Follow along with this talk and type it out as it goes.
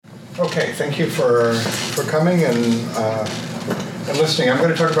Okay, thank you for coming and listening. I'm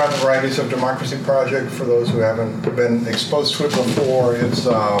going to talk about the Varieties of Democracy project. For those who haven't been exposed to it before, it's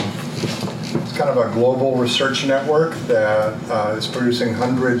kind of a global research network that is producing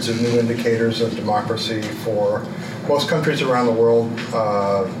hundreds of new indicators of democracy for most countries around the world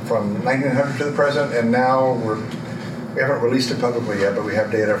from 1900 to the present, and now we haven't released it publicly yet, but we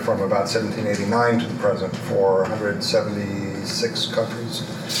have data from about 1789 to the present for 176 countries.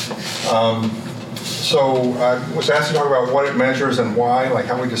 So I was asked to talk about what it measures and why, like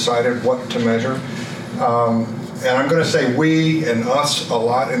how we decided what to measure. And I'm going to say we and us a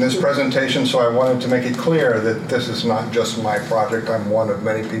lot in this presentation, so I wanted to make it clear that this is not just my project. I'm one of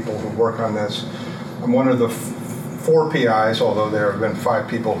many people who work on this. I'm one of the 4 PIs, although there have been 5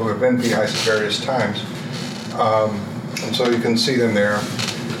 people who have been PIs at various times. And so you can see them there.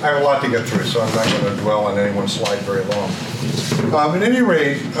 I have a lot to get through, so I'm not going to dwell on any one slide very long. At any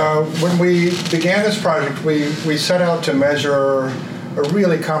rate, when we began this project, we set out to measure a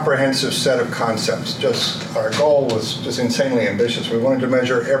really comprehensive set of concepts. Our goal was just insanely ambitious. We wanted to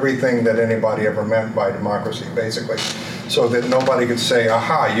measure everything that anybody ever meant by democracy, basically, so that nobody could say,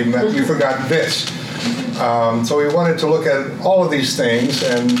 aha, you forgot this. So we wanted to look at all of these things,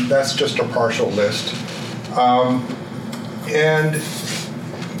 and that's just a partial list. And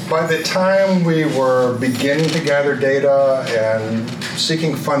by the time we were beginning to gather data and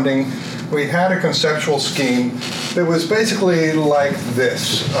seeking funding, we had a conceptual scheme that was basically like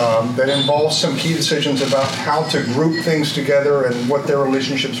this, that involved some key decisions about how to group things together and what their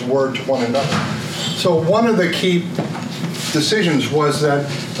relationships were to one another. So one of the key decisions was that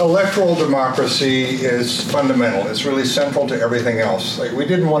electoral democracy is fundamental. It's really central to everything else. Like, we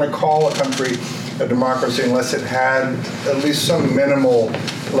didn't want to call a country a democracy unless it had at least some minimal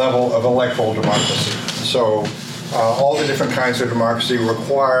level of electoral democracy. So all the different kinds of democracy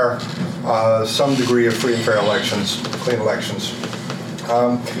require some degree of free and fair elections, clean elections.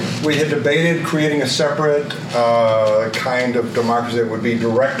 We had debated creating a separate kind of democracy that would be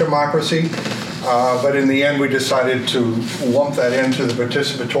direct democracy, but in the end we decided to lump that into the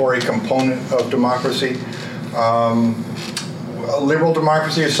participatory component of democracy. Liberal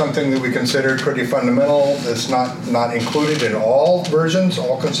democracy is something that we consider pretty fundamental. It's not included in all versions,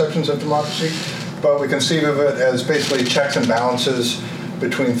 all conceptions of democracy, but we conceive of it as basically checks and balances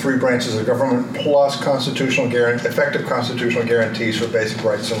between 3 branches of government plus effective constitutional guarantees for basic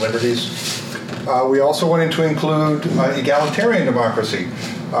rights and liberties. We also wanted to include egalitarian democracy,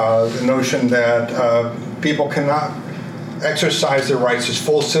 the notion that people cannot exercise their rights as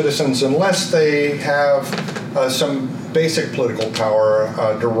full citizens unless they have some basic political power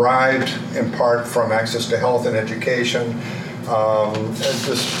derived in part from access to health and education.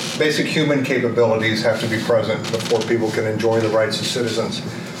 Just basic human capabilities have to be present before people can enjoy the rights of citizens.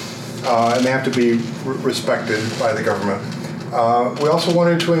 And they have to be respected by the government. We also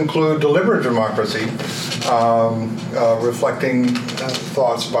wanted to include deliberative democracy, reflecting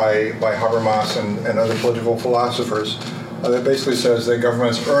thoughts by Habermas and other political philosophers. That basically says that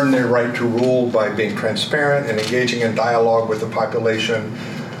governments earn their right to rule by being transparent and engaging in dialogue with the population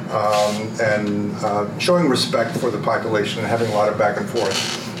and showing respect for the population and having a lot of back and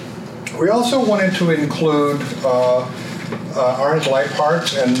forth. We also wanted to include Orange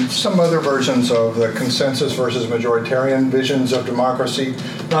Leiphardt and some other versions of the consensus versus majoritarian visions of democracy,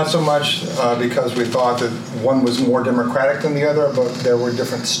 not so much because we thought that one was more democratic than the other, but there were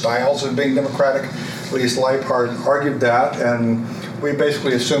different styles of being democratic. At least Leiphardt argued that, and we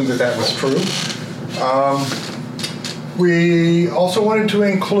basically assumed that that was true. We also wanted to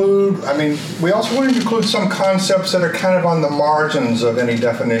include some concepts that are kind of on the margins of any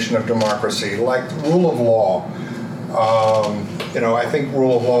definition of democracy, like rule of law. I think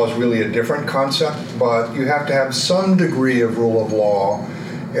rule of law is really a different concept, but you have to have some degree of rule of law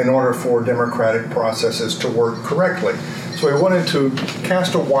in order for democratic processes to work correctly. So we wanted to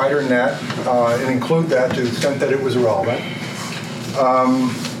cast a wider net and include that to the extent that it was relevant.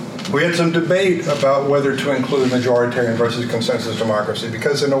 We had some debate about whether to include majoritarian versus consensus democracy,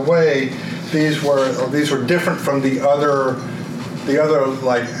 because in a way these were different from the other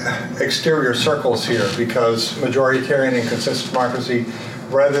like exterior circles here, because majoritarian and consensus democracy,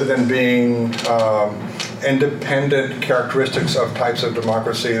 rather than being independent characteristics of types of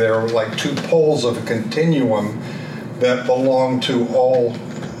democracy, they were like 2 poles of a continuum that belong to all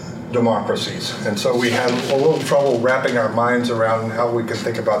democracies. And so we had a little trouble wrapping our minds around how we could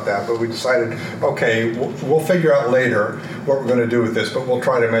think about that, but we decided, okay, we'll figure out later what we're going to do with this, but we'll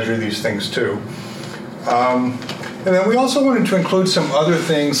try to measure these things too. And then we also wanted to include some other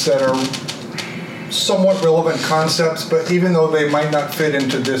things that are somewhat relevant concepts, but even though they might not fit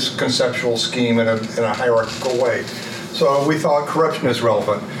into this conceptual scheme in a hierarchical way. So we thought corruption is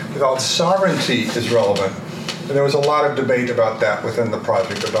relevant. We thought sovereignty is relevant. And there was a lot of debate about that within the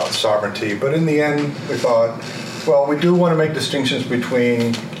project, about sovereignty. But in the end, we thought, well, we do want to make distinctions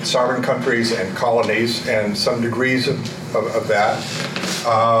between sovereign countries and colonies and some degrees of that.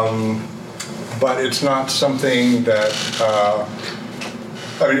 But it's not something that,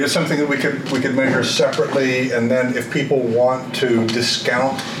 it's something that we could measure separately, and then if people want to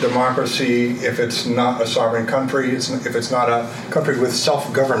discount democracy, if it's not a sovereign country, if it's not a country with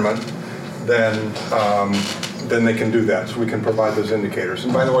self-government, then they can do that. So we can provide those indicators.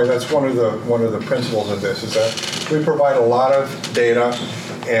 And by the way, that's one of the principles of this, is that we provide a lot of data,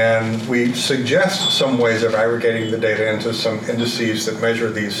 and we suggest some ways of aggregating the data into some indices that measure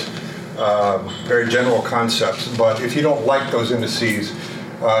these very general concepts. But if you don't like those indices,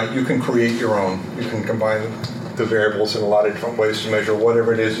 you can create your own. You can combine the variables in a lot of different ways to measure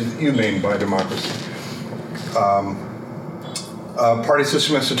whatever it is you mean by democracy. Party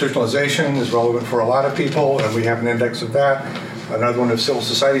system institutionalization is relevant for a lot of people, and we have an index of that. Another one is civil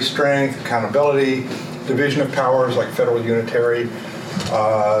society strength, accountability, division of powers like federal unitary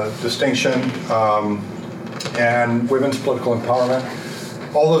distinction, and women's political empowerment.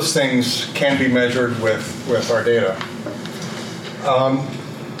 All those things can be measured with our data.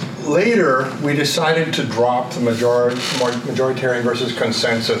 Later, we decided to drop the majoritarian versus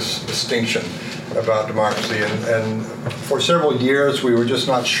consensus distinction about democracy, and for several years we were just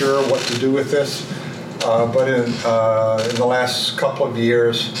not sure what to do with this. But in the last couple of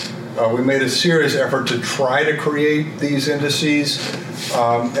years, we made a serious effort to try to create these indices.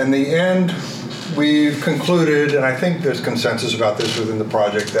 In the end, we've concluded, and I think there's consensus about this within the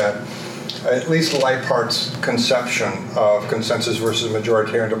project, that at least Leiphardt's conception of consensus versus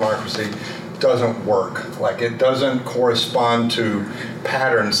majoritarian democracy doesn't work. Like, it doesn't correspond to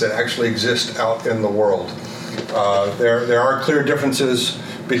patterns that actually exist out in the world. There are clear differences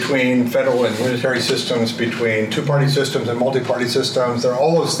between federal and unitary systems, between two-party systems and multi-party systems.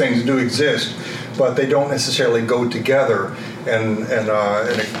 All those things do exist, but they don't necessarily go together in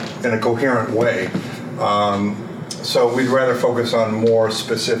a coherent way. So we'd rather focus on more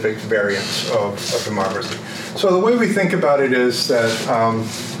specific variants of democracy. So the way we think about it is that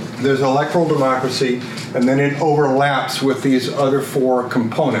there's electoral democracy, and then it overlaps with these other four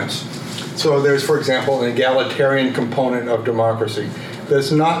components. So there's, for example, an egalitarian component of democracy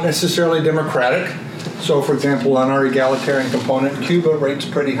that's not necessarily democratic. So, for example, on our egalitarian component, Cuba rates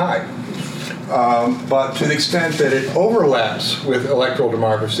pretty high. But to the extent that it overlaps with electoral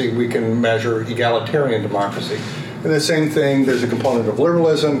democracy, we can measure egalitarian democracy. And the same thing, there's a component of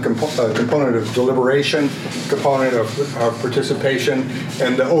liberalism, a component of deliberation, component of participation,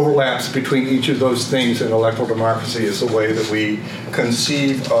 and the overlaps between each of those things in electoral democracy is the way that we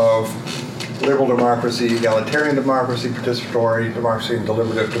conceive of liberal democracy, egalitarian democracy, participatory democracy, and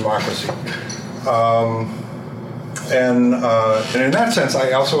deliberative democracy. And in that sense,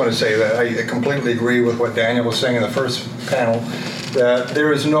 I also want to say that I completely agree with what Daniel was saying in the first panel, that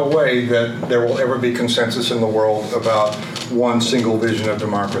there is no way that there will ever be consensus in the world about one single vision of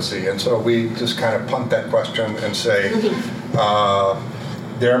democracy. And so we just kind of punt that question and say,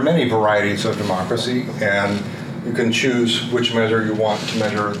 there are many varieties of democracy, and you can choose which measure you want to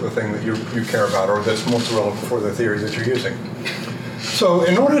measure the thing that you care about, or that's most relevant for the theory that you're using. So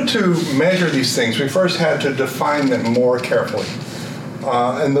in order to measure these things, we first had to define them more carefully.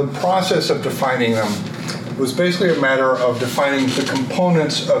 And the process of defining them was basically a matter of defining the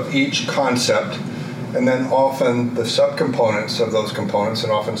components of each concept, and then often the subcomponents of those components,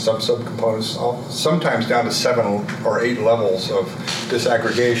 and often subcomponents, sometimes down to 7 or 8 levels of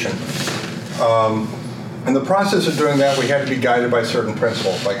disaggregation. In the process of doing that, we had to be guided by certain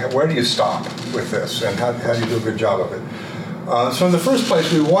principles, like where do you stop with this, and how do you do a good job of it? So in the first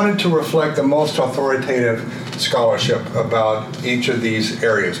place, we wanted to reflect the most authoritative scholarship about each of these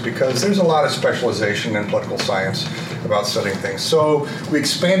areas, because there's a lot of specialization in political science about studying things. So we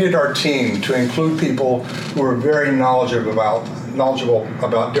expanded our team to include people who are very knowledgeable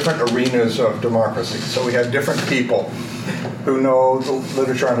about different arenas of democracy. So we had different people who know the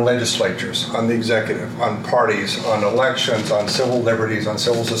literature on legislatures, on the executive, on parties, on elections, on civil liberties, on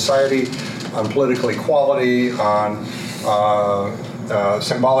civil society, on political equality, on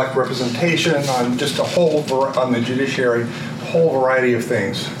symbolic representation, on just on the judiciary, a whole variety of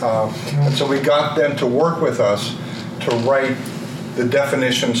things. And so we got them to work with us to write the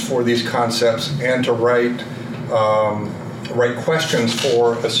definitions for these concepts and to write questions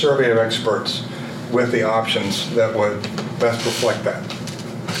for a survey of experts with the options that would best reflect that.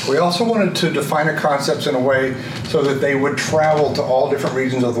 We also wanted to define our concepts in a way so that they would travel to all different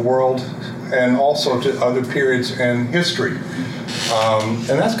regions of the world and also to other periods in history. And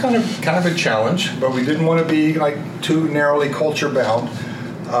that's kind of a challenge, but we didn't want to be like too narrowly culture bound.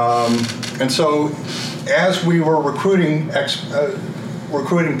 And so as we were recruiting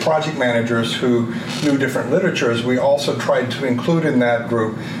project managers who knew different literatures, we also tried to include in that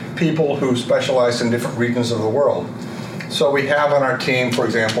group people who specialized in different regions of the world. So we have on our team, for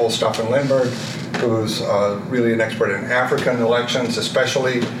example, Stefan Lindberg, who's really an expert in African elections,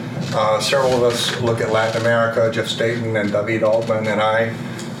 especially. Several of us look at Latin America, Jeff Staten and David Altman and I.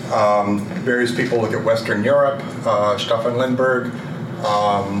 Various people look at Western Europe, Stefan Lindberg.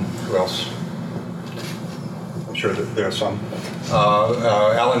 Who else? I'm sure that there are some.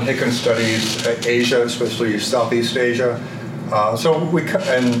 Alan Hicken studies Asia, especially Southeast Asia.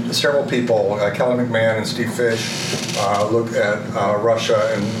 And several people, Kelly McMahon and Steve Fish, look at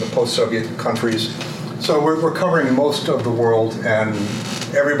Russia and the post-Soviet countries. So we're covering most of the world, and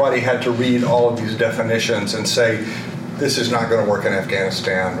everybody had to read all of these definitions and say, this is not going to work in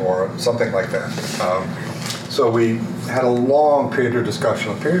Afghanistan or something like that. So we had a long period of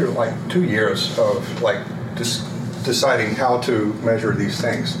discussion, a period of like 2 years of like deciding how to measure these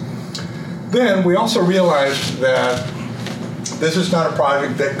things. Then we also realized that this is not a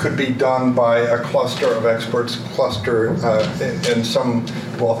project that could be done by a cluster of experts, in some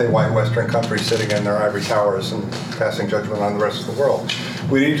wealthy white Western countries sitting in their ivory towers and passing judgment on the rest of the world.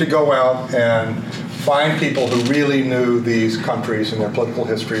 We need to go out and find people who really knew these countries and their political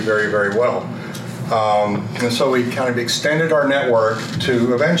history very, very well. And so we kind of extended our network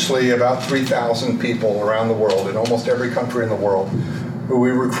to eventually about 3,000 people around the world, in almost every country in the world, who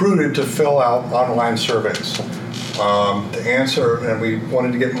we recruited to fill out online surveys. To answer, and we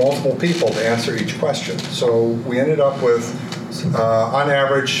wanted to get multiple people to answer each question. So we ended up with, on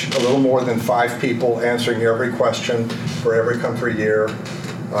average, a little more than 5 people answering every question for every country year,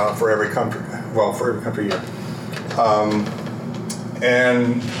 for every country year.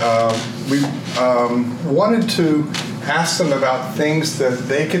 We wanted to ask them about things that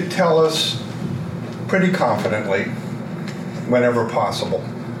they could tell us pretty confidently whenever possible.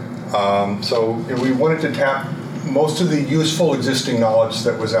 So we wanted to tap most of the useful existing knowledge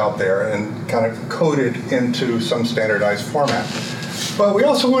that was out there and kind of code it into some standardized format. But we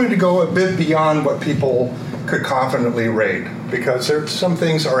also wanted to go a bit beyond what people could confidently rate, because some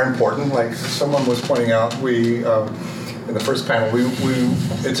things are important. Like someone was pointing out, in the first panel,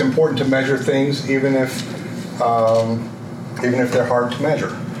 it's important to measure things even if they're hard to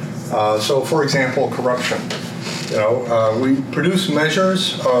measure. So, for example, corruption. We produce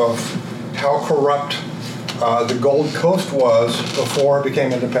measures of how corrupt the Gold Coast was before it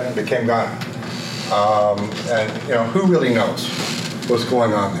became independent, became Ghana. Who really knows what's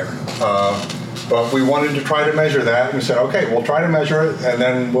going on there? But we wanted to try to measure that, and we said, okay, we'll try to measure it, and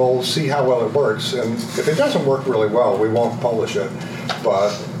then we'll see how well it works. And if it doesn't work really well, we won't publish it.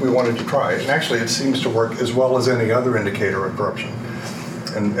 But we wanted to try it. And actually, it seems to work as well as any other indicator of corruption,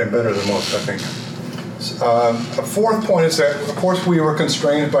 and better than most, I think. A fourth point is that, of course, we were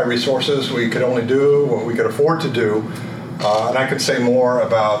constrained by resources. We could only do what we could afford to do. And I could say more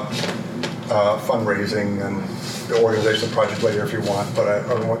about fundraising and the organization of the project later if you want, but I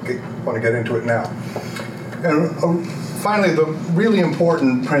don't want to get into it now. And finally, the really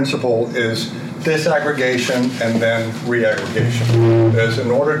important principle is disaggregation and then reaggregation. As in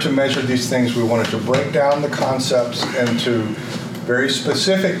order to measure these things, we wanted to break down the concepts into very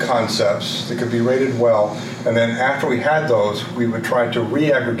specific concepts that could be rated well, and then after we had those, we would try to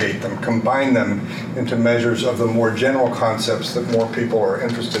reaggregate them, combine them into measures of the more general concepts that more people are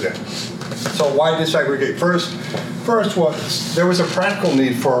interested in. So why disaggregate? First there was a practical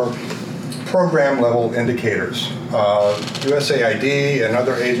need for program-level indicators. USAID and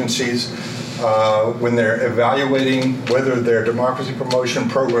other agencies, when they're evaluating whether their democracy promotion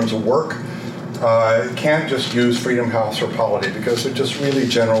programs work, can't just use Freedom House or Polity because they're just really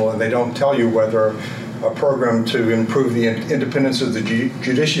general and they don't tell you whether a program to improve the independence of the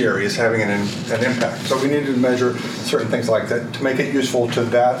judiciary is having an impact. So we needed to measure certain things like that to make it useful to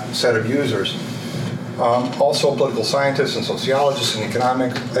that set of users. Also, political scientists and sociologists and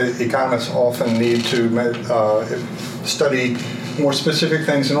economists often need to study more specific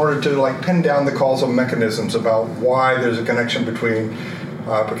things in order to pin down the causal mechanisms about why there's a connection between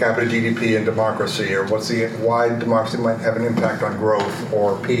per capita GDP and democracy, or why democracy might have an impact on growth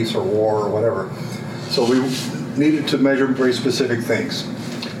or peace or war or whatever. So we needed to measure very specific things.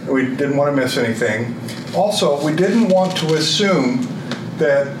 We didn't want to miss anything. Also, we didn't want to assume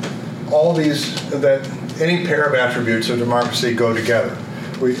that any pair of attributes of democracy go together.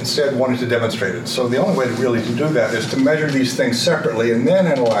 We instead wanted to demonstrate it. So the only way to really do that is to measure these things separately and then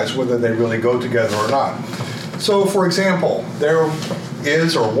analyze whether they really go together or not. So for example, there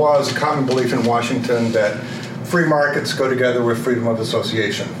is or was a common belief in Washington that free markets go together with freedom of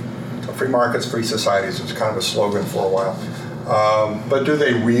association. So free markets, free societies, it's kind of a slogan for a while. But do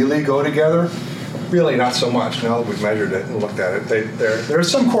they really go together? Really not so much. Now that we've measured it and looked at it, there's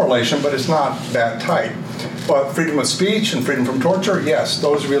some correlation, but it's not that tight. But freedom of speech and freedom from torture, yes,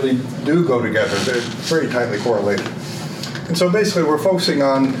 those really do go together. They're very tightly correlated. And so basically we're focusing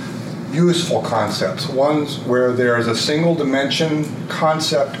on useful concepts, ones where there's a single dimension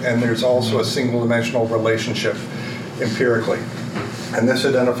concept and there's also a single dimensional relationship empirically. And this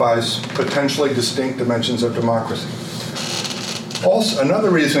identifies potentially distinct dimensions of democracy. Also, another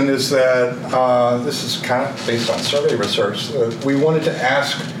reason is that this is kind of based on survey research. We wanted to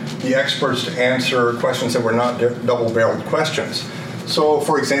ask the experts to answer questions that were not double-barreled questions. So,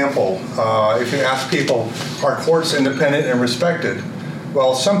 for example, if you ask people, are courts independent and respected?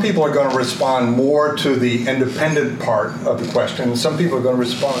 Well, some people are going to respond more to the independent part of the question. Some people are going to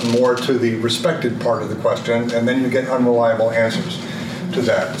respond more to the respected part of the question, and then you get unreliable answers to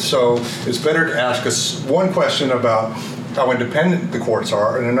that. So it's better to ask us one question about how independent the courts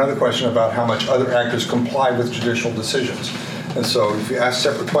are and another question about how much other actors comply with judicial decisions. And so if you ask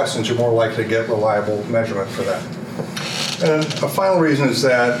separate questions, you're more likely to get reliable measurement for that. And a final reason is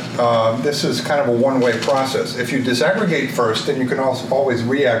that this is kind of a one-way process. If you disaggregate first, then you can also always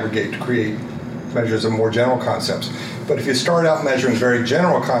reaggregate to create measures of more general concepts. But if you start out measuring very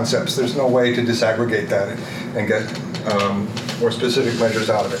general concepts, there's no way to disaggregate that and get more specific measures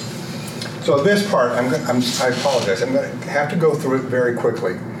out of it. So this part, I apologize. I'm going to have to go through it very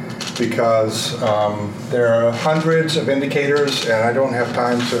quickly because there are hundreds of indicators, and I don't have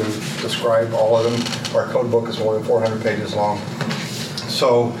time to describe all of them. Our code book is more than 400 pages long.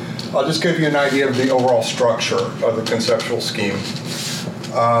 So I'll just give you an idea of the overall structure of the conceptual scheme.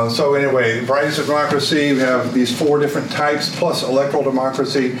 So anyway, varieties of democracy, we have these 4 different types plus electoral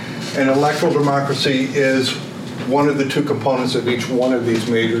democracy. And electoral democracy is one of the 2 components of each one of these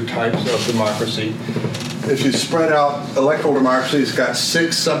major types of democracy. If you spread out electoral democracy, it's got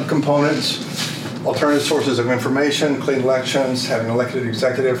 6 subcomponents: alternative sources of information, clean elections, having an elected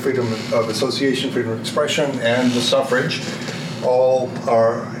executive, freedom of association, freedom of expression, and the suffrage. All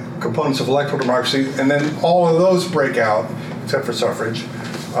are components of electoral democracy. And then all of those break out, except for suffrage,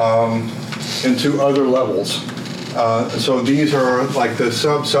 into other levels. So these are like the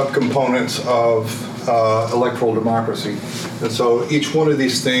subcomponents of electoral democracy. And so each one of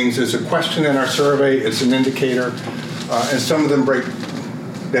these things is a question in our survey, it's an indicator, and some of them break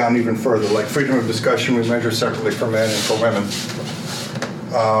down even further, like freedom of discussion we measure separately for men and for women.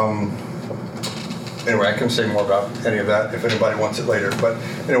 Anyway, I can say more about any of that if anybody wants it later. But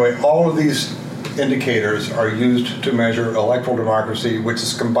anyway, all of these indicators are used to measure electoral democracy, which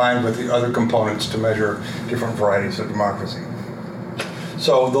is combined with the other components to measure different varieties of democracy.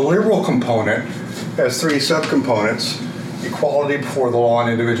 So the liberal component has 3 subcomponents: equality before the law and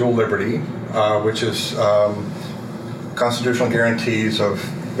individual liberty, which is constitutional guarantees of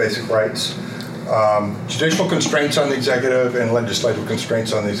basic rights, judicial constraints on the executive, and legislative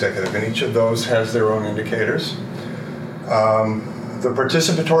constraints on the executive. And each of those has their own indicators. The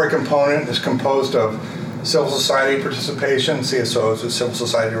participatory component is composed of civil society participation, CSOs, civil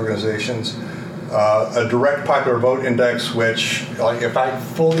society organizations, a direct popular vote index, which, like, if I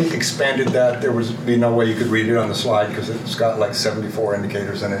fully expanded that, there would be no way you could read it on the slide because it's got like 74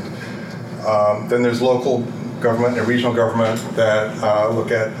 indicators in it. Then there's local government and regional government that look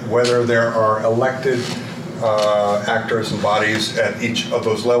at whether there are elected actors and bodies at each of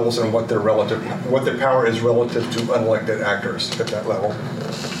those levels and what their power is relative to unelected actors at that level.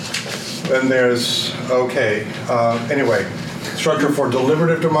 Then there's, anyway, structure for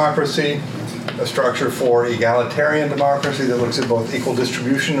deliberative democracy, a structure for egalitarian democracy that looks at both equal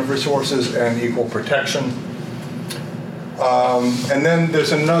distribution of resources and equal protection. And then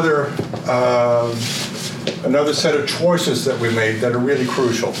there's another set of choices that we made that are really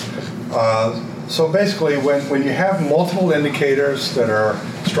crucial. So basically, when you have multiple indicators that are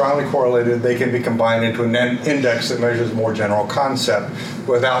strongly correlated, they can be combined into an index that measures a more general concept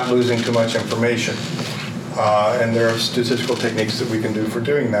without losing too much information. And there are statistical techniques that we can do for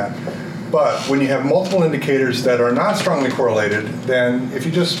doing that. But when you have multiple indicators that are not strongly correlated, then if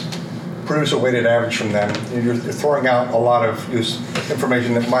you just produce a weighted average from them, you're throwing out a lot of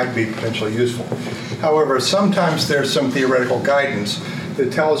information that might be potentially useful. However, sometimes there's some theoretical guidance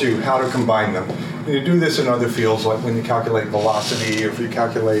that tells you how to combine them. And you do this in other fields, like when you calculate velocity, or if you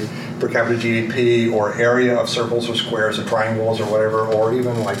calculate per capita GDP, or area of circles or squares or triangles or whatever, or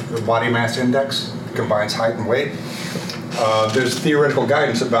even like the body mass index combines height and weight. There's theoretical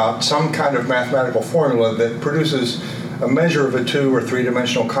guidance about some kind of mathematical formula that produces a measure of a 2 or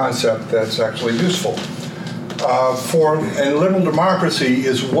 3-dimensional concept that's actually useful. And liberal democracy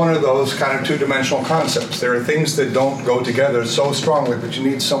is one of those kind of 2-dimensional concepts. There are things that don't go together so strongly, but you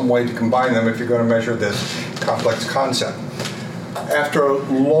need some way to combine them if you're going to measure this complex concept. After a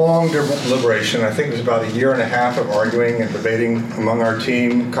long deliberation, I think it was about 1.5 years of arguing and debating among our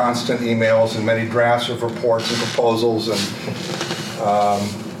team, constant emails and many drafts of reports and proposals, and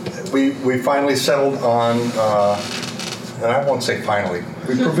we finally settled on, and I won't say finally,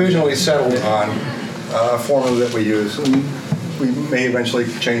 we provisionally settled on a formula that we use, and we may eventually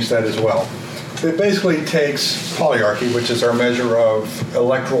change that as well. It basically takes polyarchy, which is our measure of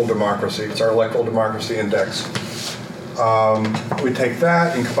electoral democracy. It's our electoral democracy index. We take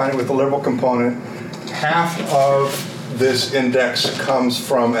that and combine it with the liberal component. Half of this index comes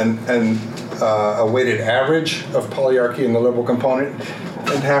from a weighted average of polyarchy in the liberal component,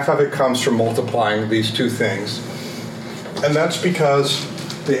 and half of it comes from multiplying these two things. And that's because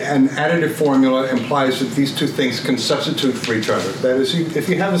an additive formula implies that these two things can substitute for each other. That is, if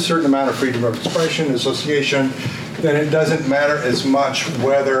you have a certain amount of freedom of expression, association, then it doesn't matter as much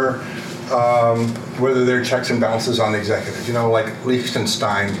whether there are checks and balances on the executive. You know, like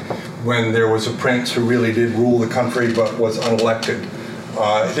Liechtenstein, when there was a prince who really did rule the country but was unelected.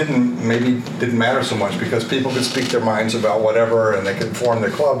 It didn't matter so much because people could speak their minds about whatever, and they could form their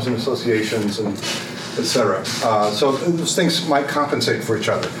clubs and associations and etc. So those things might compensate for each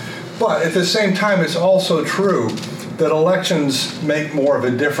other. But at the same time, it's also true that elections make more of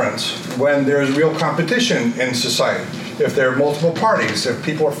a difference when there's real competition in society. If there are multiple parties, if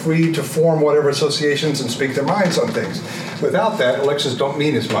people are free to form whatever associations and speak their minds on things. Without that, elections don't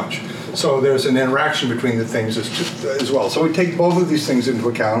mean as much. So there's an interaction between the things as well. So we take both of these things into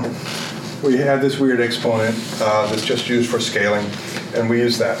account. We have this weird exponent that's just used for scaling, and we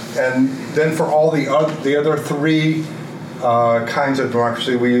use that. And then for all the other three kinds of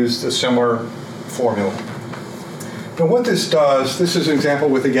democracy, we use a similar formula. Now what this does, this is an example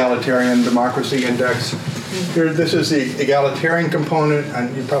with egalitarian democracy index. Here, this is the egalitarian component,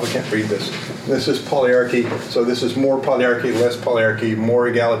 and you probably can't read this. This is polyarchy, so this is more polyarchy, less polyarchy, more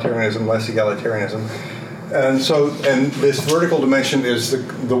egalitarianism, less egalitarianism. And this vertical dimension is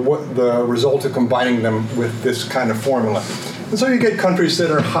the result of combining them with this kind of formula. And so you get countries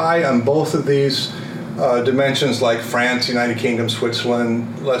that are high on both of these dimensions, like France, United Kingdom,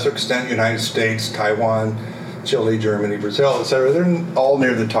 Switzerland, lesser extent United States, Taiwan, Chile, Germany, Brazil, etc. They're all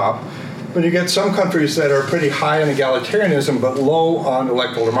near the top. But you get some countries that are pretty high on egalitarianism but low on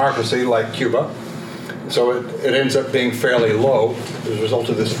electoral democracy, like Cuba. So it ends up being fairly low as a result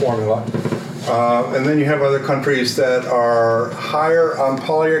of this formula. And then you have other countries that are higher on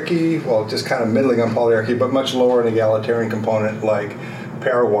polyarchy, well, just kind of middling on polyarchy, but much lower in egalitarian component, like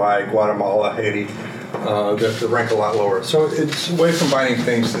Paraguay, Guatemala, Haiti, that rank a lot lower. So it's a way of combining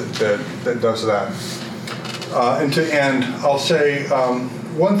things that does that. And to end, I'll say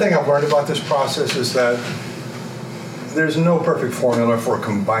one thing I've learned about this process is that there's no perfect formula for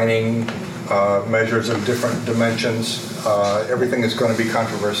combining measures of different dimensions. Everything is going to be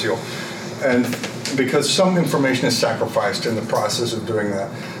controversial. And because some information is sacrificed in the process of doing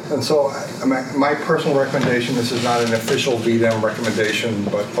that. And so my personal recommendation, this is not an official VDEM recommendation,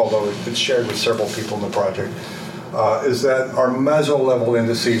 but although it's shared with several people in the project, is that our meso-level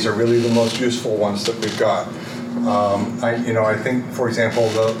indices are really the most useful ones that we've got. I think, for example,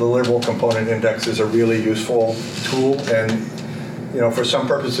 the liberal component index is a really useful tool, and for some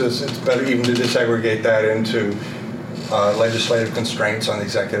purposes, it's better even to disaggregate that into legislative constraints on the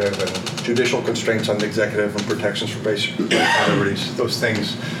executive and judicial constraints on the executive and protections for basic liberties. Those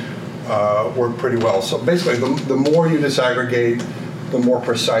things work pretty well. So basically, the more you disaggregate, the more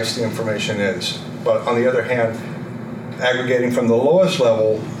precise the information is. But on the other hand, aggregating from the lowest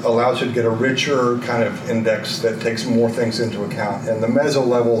level allows you to get a richer kind of index that takes more things into account. And the meso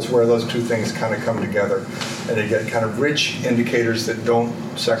level is where those two things kind of come together, and you get kind of rich indicators that don't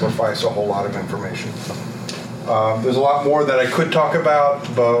sacrifice a whole lot of information. There's a lot more that I could talk about,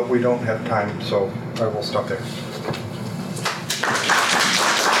 but we don't have time, so I will stop there.